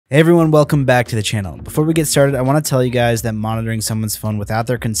Hey everyone, welcome back to the channel. Before we get started, I want to tell you guys that monitoring someone's phone without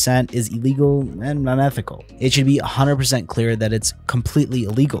their consent is illegal and unethical. It should be 100% clear that it's completely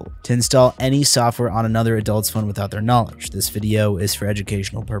illegal to install any software on another adult's phone without their knowledge. This video is for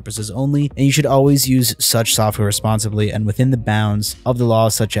educational purposes only, and you should always use such software responsibly and within the bounds of the law,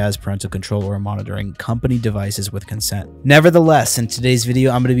 such as parental control or monitoring company devices with consent. Nevertheless, in today's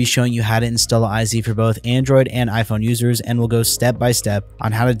video, I'm going to be showing you how to install EyeZy for both Android and iPhone users, and we'll go step by step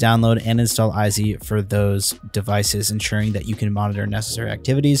on how to download and install EyeZy for those devices, ensuring that you can monitor necessary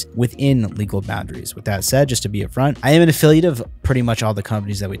activities within legal boundaries. With that said, just to be upfront, I am an affiliate of pretty much all the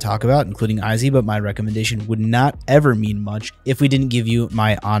companies that we talk about, including EyeZy, but my recommendation would not ever mean much if we didn't give you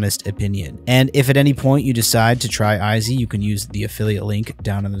my honest opinion. And if at any point you decide to try EyeZy, you can use the affiliate link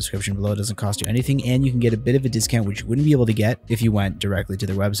down in the description below. It doesn't cost you anything, and you can get a bit of a discount, which you wouldn't be able to get if you went directly to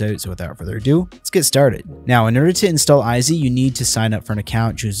their website. So without further ado, let's get started. Now, in order to install EyeZy, you need to sign up for an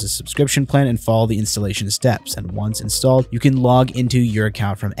account, choose a subscription plan, and follow the installation steps. And once installed, you can log into your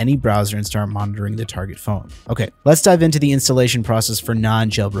account from any browser and start monitoring the target phone. Okay, let's dive into the installation process for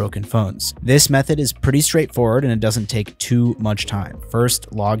non-jailbroken phones. This method is pretty straightforward and it doesn't take too much time.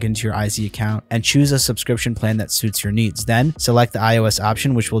 First, log into your EyeZy account and choose a subscription plan that suits your needs. Then select the iOS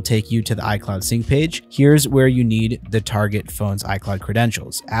option, which will take you to the iCloud sync page. Here's where you need the target phone's iCloud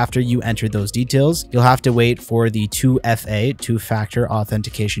credentials. After you enter those details, you'll have to wait for the 2FA, two-factor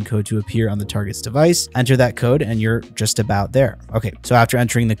authentication code, to appear on the target's device. Enter that code and you're just about there. Okay, so after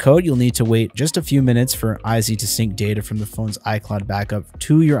entering the code, you'll need to wait just a few minutes for EyeZy to sync data from the phone's iCloud backup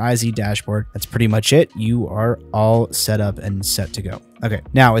to your EyeZy dashboard. That's pretty much it. You are all set up and set to go. Okay,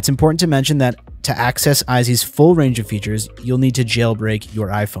 now it's important to mention that to access EyeZy's full range of features, you'll need to jailbreak your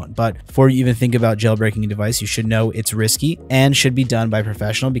iPhone. But before you even think about jailbreaking a device, you should know it's risky and should be done by a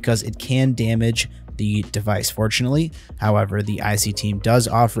professional because it can damage the device. Fortunately, however, the EyeZy team does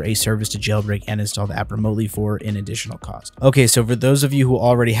offer a service to jailbreak and install the app remotely for an additional cost. Okay, so for those of you who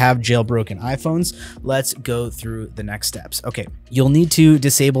already have jailbroken iPhones, let's go through the next steps. Okay, you'll need to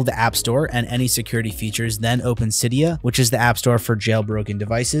disable the App Store and any security features, then open Cydia, which is the app store for jailbroken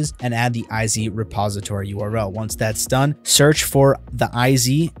devices, and add the EyeZy repository URL. Once that's done, search for the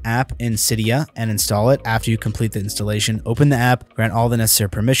EyeZy app in Cydia and install it. After you complete the installation, open the app, grant all the necessary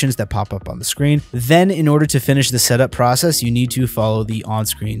permissions that pop up on the screen. Then, in order to finish the setup process, you need to follow the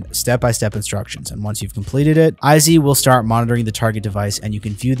on-screen step-by-step instructions. And once you've completed it, EyeZy will start monitoring the target device and you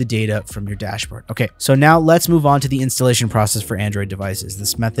can view the data from your dashboard. Okay, so now let's move on to the installation process for Android devices.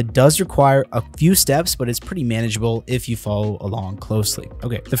 This method does require a few steps, but it's pretty manageable if you follow along closely.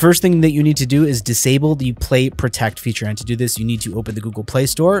 Okay, the first thing that you need to do is disable the Play Protect feature. And to do this, you need to open the Google Play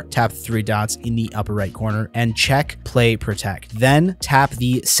Store, tap the three dots in the upper right corner, and check Play Protect. Then tap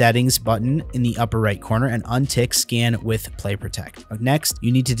the Settings button in the upper right corner and untick Scan with Play Protect. Next, you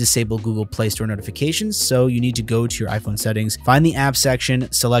need to disable Google Play Store notifications. So you need to go to your iPhone settings, find the app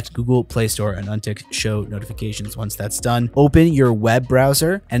section, select Google Play Store, and untick Show Notifications. Once that's done, open your web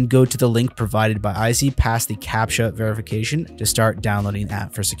browser and go to the link provided by EyeZy, pass the CAPTCHA verification to start downloading the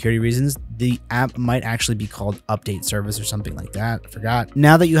app. For security reasons, the app might actually be called Update Service or something like that. I forgot.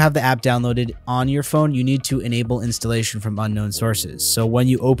 Now that you have the app downloaded on your phone, you need to enable installation from unknown sources. So when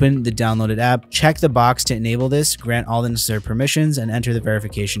you open the downloaded app, check the box to enable this, grant all the necessary permissions, and enter the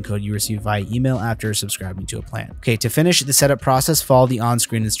verification code you receive via email after subscribing to a plan. Okay, to finish the setup process, follow the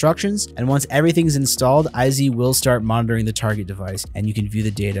on-screen instructions, and once everything's installed, EyeZy will start monitoring the target device, and you can view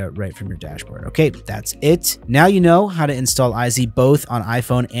the data right from your dashboard. Okay, that's it. Now you know how to install EyeZy both on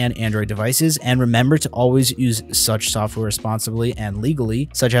iPhone and Android devices, and remember to always use such software responsibly and legally,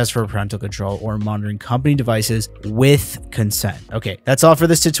 such as for parental control or monitoring company devices with consent. Okay, that's all for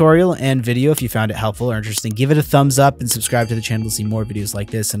this tutorial and video. If you found it helpful or interesting, give it a thumbs up and subscribe to the channel to see more videos like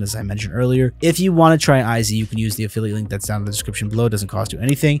this. And as I mentioned earlier, if you want to try EyeZy, you can use the affiliate link that's down in the description below. It doesn't cost you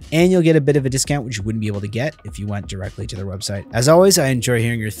anything, and you'll get a bit of a discount, which you wouldn't be able to get if you went directly to their website. As always, I enjoy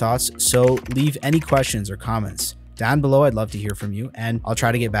hearing your thoughts, so leave any questions or comments down below. I'd love to hear from you, and I'll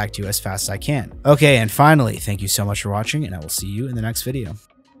try to get back to you as fast as I can. Okay, and finally, thank you so much for watching, and I will see you in the next video.